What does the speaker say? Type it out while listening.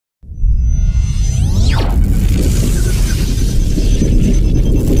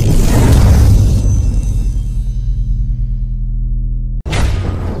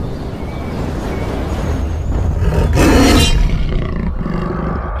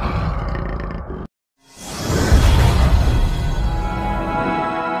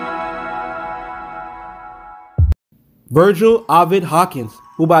Virgil Ovid Hawkins,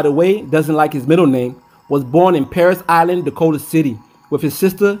 who by the way doesn't like his middle name, was born in Paris Island, Dakota City, with his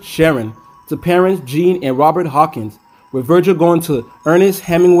sister Sharon, to parents Gene and Robert Hawkins, with Virgil going to Ernest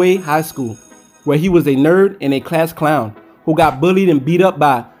Hemingway High School, where he was a nerd and a class clown, who got bullied and beat up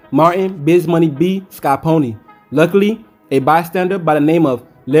by Martin Biz Money B Scarponi. Luckily, a bystander by the name of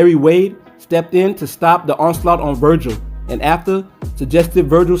Larry Wade stepped in to stop the onslaught on Virgil, and after suggested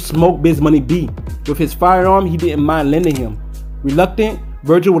Virgil smoke Biz Money B with his firearm he didn't mind lending him. Reluctant,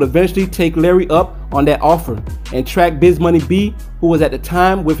 Virgil would eventually take Larry up on that offer and track Biz Money B, who was at the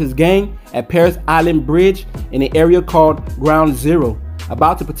time with his gang at Paris Island Bridge in an area called Ground Zero,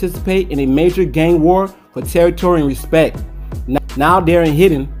 about to participate in a major gang war for territory and respect. Now there and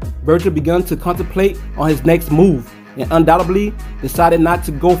hidden, Virgil began to contemplate on his next move and undoubtedly decided not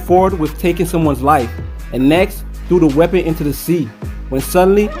to go forward with taking someone's life, and next threw the weapon into the sea, when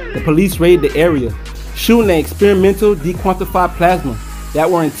suddenly the police raided the area, shooting an experimental dequantified plasma that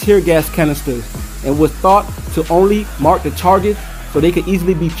were in tear gas canisters and was thought to only mark the target so they could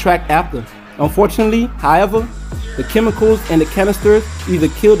easily be tracked after. Unfortunately, however, the chemicals in the canisters either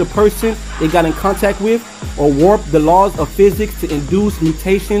killed the person they got in contact with or warped the laws of physics to induce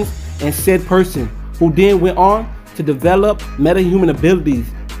mutations in said person, who then went on to develop metahuman abilities.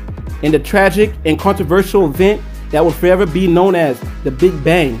 In the tragic and controversial event that will forever be known as the Big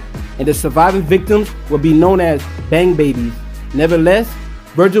Bang, and the surviving victims will be known as Bang Babies. Nevertheless,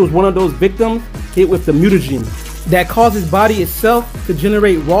 Virgil was one of those victims hit with the mutagen that caused his body itself to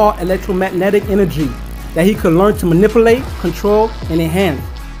generate raw electromagnetic energy that he could learn to manipulate, control, and enhance.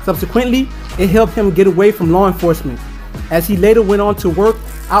 Subsequently, it helped him get away from law enforcement, as he later went on to work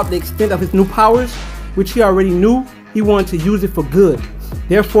out the extent of his new powers, which he already knew he wanted to use it for good,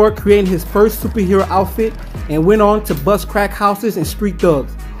 therefore creating his first superhero outfit and went on to bust crack houses and street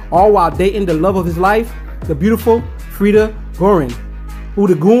thugs, all while dating the love of his life, the beautiful Frida Gorin, who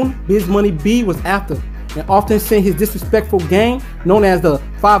the goon Biz Money B was after, and often sent his disrespectful gang known as the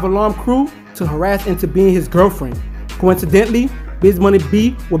 5 Alarm Crew to harass into being his girlfriend. Coincidentally, Biz Money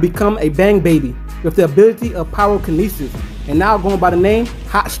B will become a Bang Baby with the ability of pyrokinesis, and now going by the name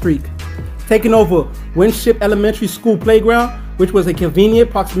Hot Streak, taking over Winship Elementary School playground, which was a convenient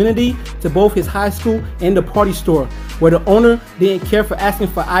proximity to both his high school and the party store, where the owner didn't care for asking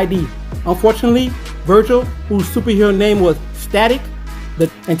for ID. Unfortunately, Virgil, whose superhero name was Static,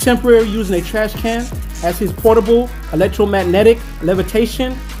 and temporarily using a trash can as his portable electromagnetic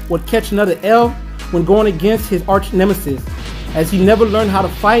levitation, would catch another L when going against his arch nemesis, as he never learned how to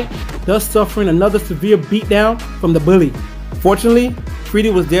fight, thus suffering another severe beatdown from the bully. Fortunately,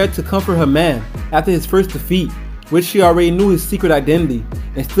 Frida was there to comfort her man after his first defeat, which she already knew his secret identity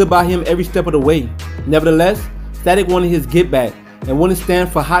and stood by him every step of the way. Nevertheless, Static wanted his get back and wouldn't stand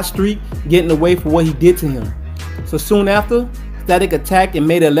for Hot Streak getting away for what he did to him. So soon after, Static attacked and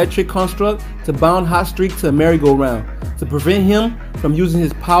made an electric construct to bound Hot Streak to a merry-go-round to prevent him from using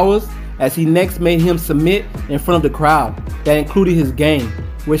his powers, as he next made him submit in front of the crowd that included his gang,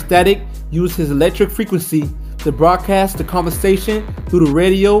 where Static used his electric frequency to broadcast the conversation through the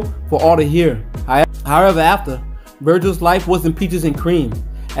radio for all to hear. However, after, Virgil's life wasn't peaches and cream,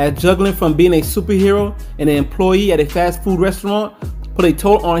 as juggling from being a superhero and an employee at a fast food restaurant put a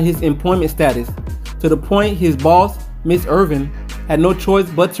toll on his employment status, to the point his boss, Miss Irvin, had no choice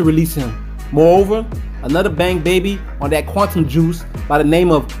but to release him. Moreover, another Bang Baby on that quantum juice by the name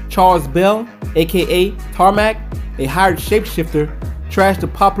of Charles Bell, aka Tarmac, a hired shapeshifter, trashed the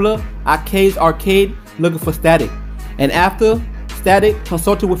popular arcade looking for Static. And after, Static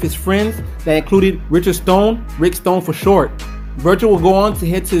consulted with his friends that included Richard Stone, Rick Stone for short. Virgil would go on to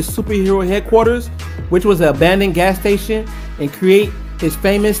head to his superhero headquarters, which was an abandoned gas station, and create his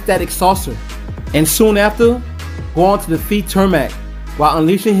famous Static Saucer, and soon after, go on to defeat Tarmac, while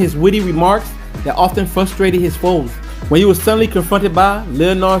unleashing his witty remarks that often frustrated his foes, when he was suddenly confronted by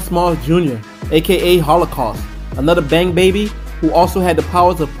Leonard Smalls Jr., aka Holocaust, another Bang Baby who also had the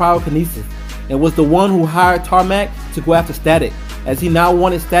powers of pyrokinesis, and was the one who hired Tarmac to go after Static, as he now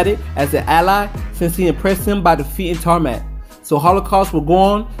wanted Static as an ally since he impressed him by defeating Tarmac. So Holocaust will go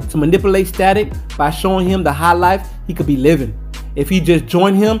on to manipulate Static by showing him the high life he could be living if he just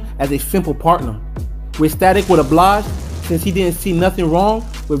joined him as a simple partner, which Static would oblige since he didn't see nothing wrong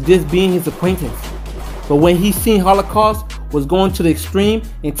with just being his acquaintance. But when he seen Holocaust was going to the extreme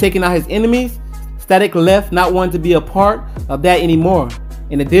and taking out his enemies, Static left, not wanting to be a part of that anymore.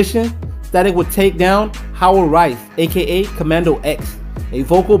 In addition, Static would take down Howard Rice, aka Commando X, a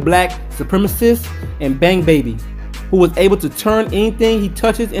vocal black supremacist and Bang Baby, who was able to turn anything he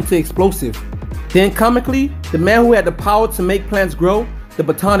touches into explosive. Then comically, the man who had the power to make plants grow, the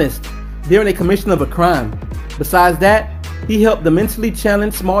botanist, during a commission of a crime, Besides that, he helped the mentally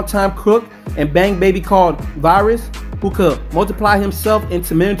challenged small-time crook and bang baby called Virus, who could multiply himself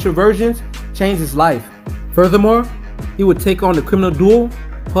into miniature versions, change his life. Furthermore, he would take on the criminal duo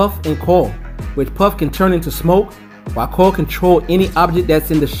Puff and Coal, which Puff can turn into smoke, while Coal control any object that's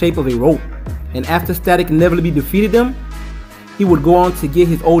in the shape of a rope. And after Static inevitably defeated them, he would go on to get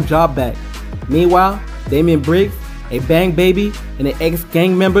his old job back. Meanwhile, Damian Briggs, a bang baby and an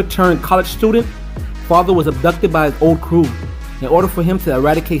ex-gang member turned college student, father was abducted by his old crew in order for him to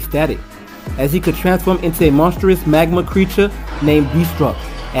eradicate Static, as he could transform into a monstrous magma creature named Destruct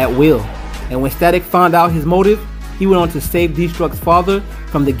at will. And when Static found out his motive, he went on to save Destruct's father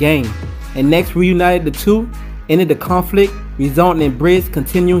from the gang, and next reunited the two, ended the conflict, resulting in Briggs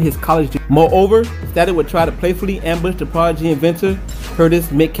continuing his college journey. Moreover, Static would try to playfully ambush the prodigy inventor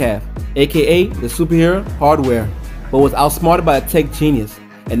Curtis Metcalf, aka the superhero Hardware, but was outsmarted by a tech genius,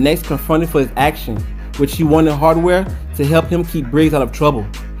 and next confronted for his action, which he wanted Hardware to help him keep Briggs out of trouble.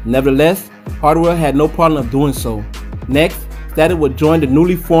 Nevertheless, Hardware had no problem of doing so. Next, Static would join the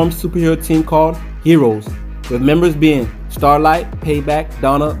newly formed superhero team called Heroes, with members being Starlight, Payback,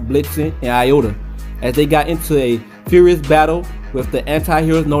 Donna, Blitzen, and Iota, as they got into a furious battle with the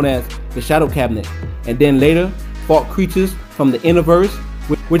anti-heroes known as the Shadow Cabinet, and then later fought creatures from the Innerverse,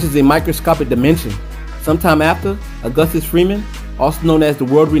 which is a microscopic dimension. Sometime after, Augustus Freeman, also known as the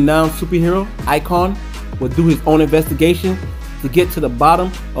world-renowned superhero Icon, would do his own investigation to get to the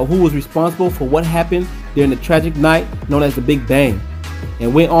bottom of who was responsible for what happened during the tragic night known as the Big Bang,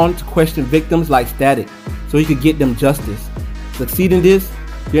 and went on to question victims like Static so he could get them justice. Succeeding this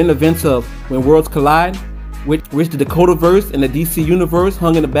during the events of When Worlds Collide, which the Dakotaverse and the DC Universe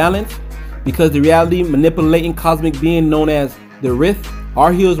hung in the balance, because the reality manipulating cosmic being known as the Rift,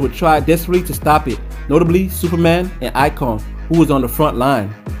 our heroes would try desperately to stop it, notably Superman and Icon, who was on the front line,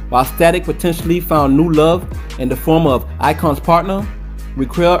 while Static potentially found new love in the form of Icon's partner,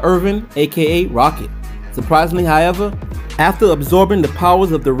 Raquel Irvin, aka Rocket. Surprisingly, however, after absorbing the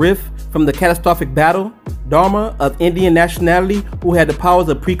powers of the Rift from the catastrophic battle, Dharma, of Indian nationality, who had the powers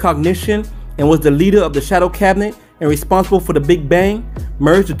of precognition and was the leader of the Shadow Cabinet and responsible for the Big Bang,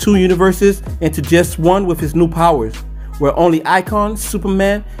 merged the two universes into just one with his new powers, where only Icon,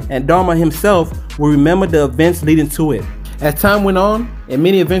 Superman, and Dharma himself will remember the events leading to it. As time went on, and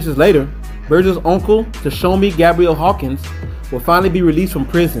many adventures later, Virgil's uncle, Tashomi Gabriel Hawkins, will finally be released from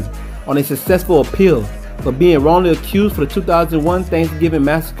prison on a successful appeal for being wrongly accused for the 2001 Thanksgiving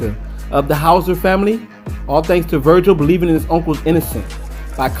massacre of the Hauser family, all thanks to Virgil believing in his uncle's innocence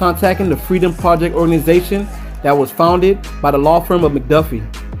by contacting the Freedom Project organization that was founded by the law firm of McDuffie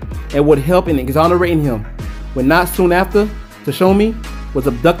and would help in exonerating him, when not soon after, Tashomi was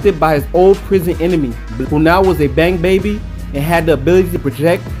abducted by his old prison enemy, who now was a bang baby and had the ability to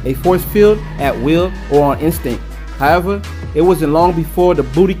project a force field at will or on instinct. However, it wasn't long before the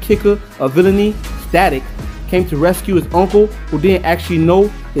booty kicker of villainy, Static, came to rescue his uncle, who didn't actually know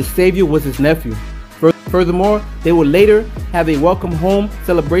his savior was his nephew. Furthermore, they would later have a welcome home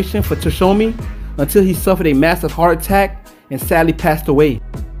celebration for Tashomi until he suffered a massive heart attack and sadly passed away.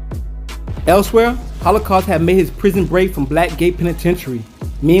 Elsewhere, Holocaust had made his prison break from Blackgate Penitentiary.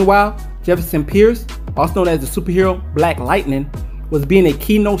 Meanwhile, Jefferson Pierce, also known as the superhero Black Lightning, was being a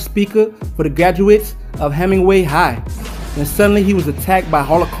keynote speaker for the graduates of Hemingway High, when suddenly he was attacked by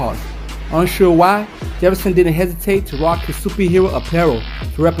Holocaust. Unsure why, Jefferson didn't hesitate to rock his superhero apparel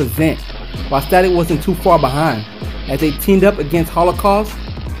to represent, while Static wasn't too far behind, as they teamed up against Holocaust,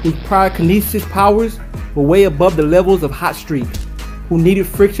 whose pyrokinesis powers were way above the levels of Hot Streak, who needed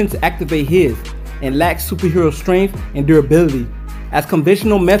friction to activate his, and lacked superhero strength and durability, as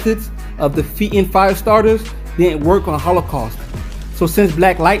conventional methods of defeating fire starters didn't work on Holocaust. So since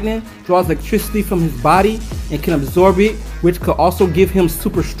Black Lightning draws electricity from his body and can absorb it, which could also give him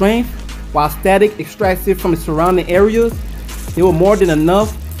super strength, while Static extracts it from the surrounding areas, they were more than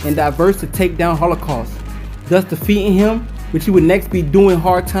enough and diverse to take down Holocaust, thus defeating him, which he would next be doing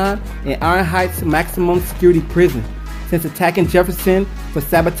hard time in Ironheight's maximum security prison, since attacking Jefferson for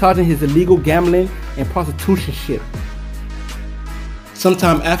sabotaging his illegal gambling and prostitution ship.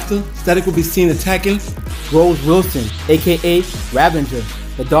 Sometime after, Static will be seen attacking Rose Wilson, aka Ravager,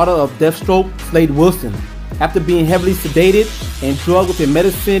 the daughter of Deathstroke Slade Wilson, after being heavily sedated and drugged with a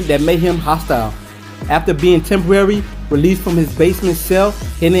medicine that made him hostile, after being temporarily released from his basement cell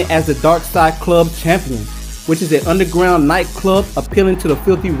hidden as the Dark Side Club champion, which is an underground nightclub appealing to the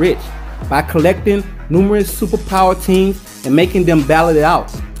filthy rich by collecting numerous superpower teams and making them battle it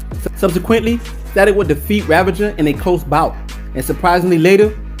out. Subsequently, Static would defeat Ravager in a close bout, and surprisingly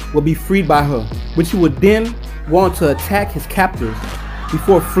later would be freed by her, which he would then go on to attack his captors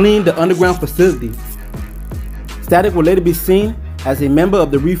before fleeing the underground facility. Static would later be seen as a member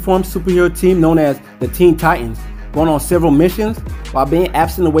of the reformed superhero team known as the Teen Titans, going on several missions while being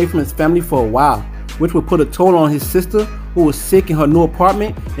absent away from his family for a while, which would put a toll on his sister, who was sick in her new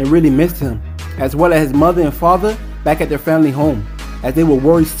apartment and really missed him, as well as his mother and father back at their family home, as they were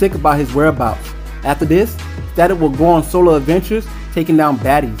worried sick about his whereabouts. After this, Static would go on solo adventures taking down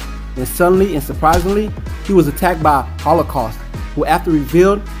baddies, when suddenly and surprisingly, he was attacked by Holocaust, who after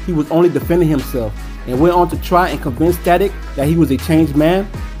revealed he was only defending himself, and went on to try and convince Static that he was a changed man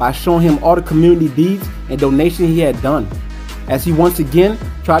by showing him all the community deeds and donations he had done, as he once again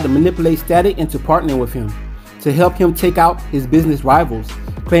tried to manipulate Static into partnering with him to help him take out his business rivals,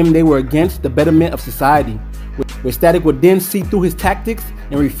 claiming they were against the betterment of society, where Static would then see through his tactics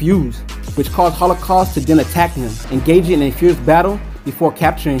and refuse, which caused Holocaust to then attack him, engaging in a fierce battle before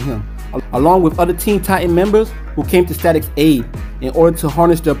capturing him, along with other Teen Titan members who came to Static's aid in order to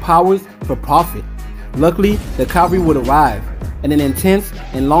harness their powers for profit. Luckily, the cavalry would arrive, and in an intense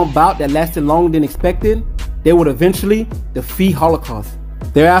and long bout that lasted longer than expected, they would eventually defeat Holocaust.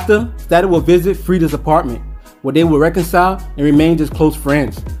 Thereafter, Static would visit Frida's apartment, where they would reconcile and remain just close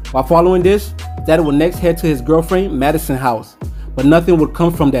friends. While following this, Static would next head to his girlfriend Madison's house, but nothing would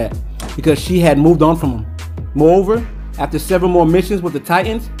come from that because she had moved on from him. Moreover, after several more missions with the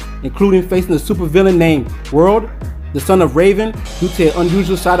Titans, including facing a supervillain named World, the son of Raven, due to an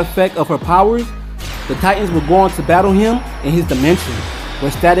unusual side effect of her powers, the Titans would go on to battle him in his dimension,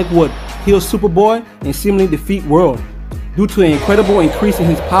 where Static would heal Superboy and seemingly defeat World, due to an incredible increase in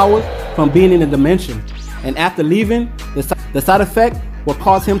his powers from being in the dimension. And after leaving, the side effect would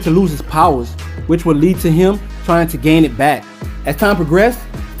cause him to lose his powers, which would lead to him trying to gain it back. As time progressed,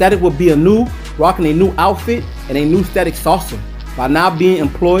 Static would be rocking a new outfit and a new static saucer, while now being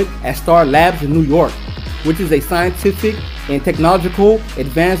employed at Star Labs in New York, which is a scientific and technological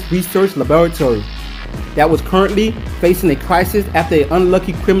advanced research laboratory that was currently facing a crisis after an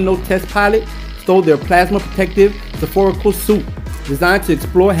unlucky criminal test pilot stole their plasma protective spherical suit designed to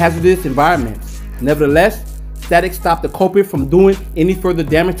explore hazardous environments. Nevertheless, Static stopped the culprit from doing any further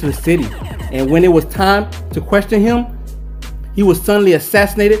damage to the city, and when it was time to question him, he was suddenly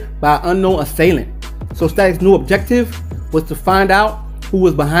assassinated by an unknown assailant. So Static's new objective was to find out who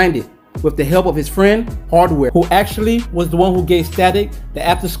was behind it, with the help of his friend Hardware, who actually was the one who gave Static the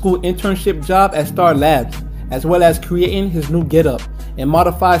after-school internship job at Star Labs, as well as creating his new getup and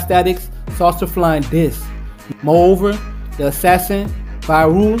modified Static's saucer-flying disc. Moreover, the assassin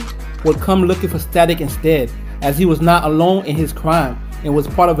Virgil would come looking for Static instead, as he was not alone in his crime and was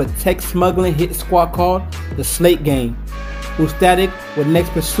part of a tech smuggling hit squad called the Slate Gang, who Static would next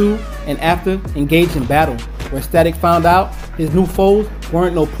pursue and after engage in battle, where Static found out his new foes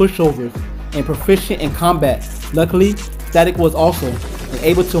weren't no pushovers and proficient in combat. Luckily, Static was also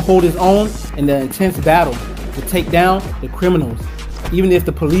able to hold his own in the intense battle to take down the criminals, even if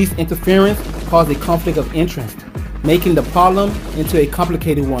the police interference caused a conflict of interest, making the problem into a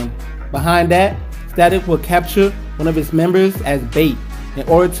complicated one. Behind that, Static would capture one of its members as bait in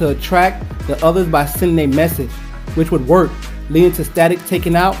order to attract the others by sending a message, which would work, leading to Static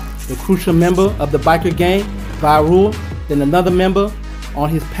taking out the crucial member of the biker gang, Virgil, then another member on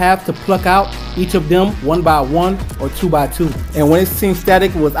his path to pluck out each of them one by one or two by two. And when it seemed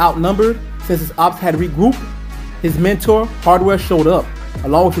Static was outnumbered, since his ops had regrouped, his mentor, Hardware, showed up,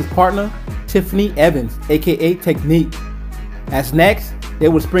 along with his partner, Tiffany Evans, aka Technique. As next, they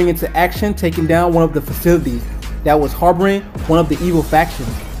would spring into action, taking down one of the facilities that was harboring one of the evil factions,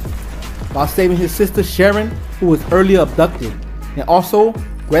 while saving his sister Sharon, who was earlier abducted, and also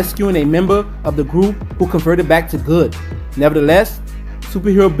rescuing a member of the group who converted back to good. Nevertheless,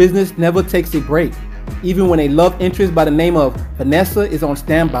 superhero business never takes a break, even when a love interest by the name of Vanessa is on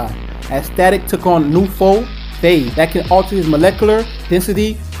standby, as Static took on a new foe, Phase, that can alter his molecular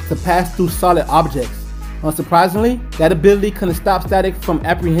density to pass through solid objects. Unsurprisingly, that ability couldn't stop Static from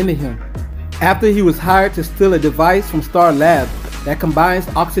apprehending him, after he was hired to steal a device from Star Labs that combines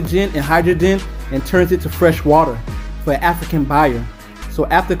oxygen and hydrogen and turns it to fresh water for an African buyer. So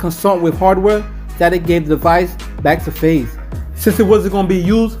after consulting with Hardware, Static gave the device back to Phase, since it wasn't going to be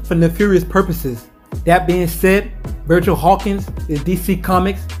used for nefarious purposes. That being said, Virgil Hawkins is DC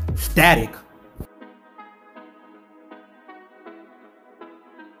Comics Static.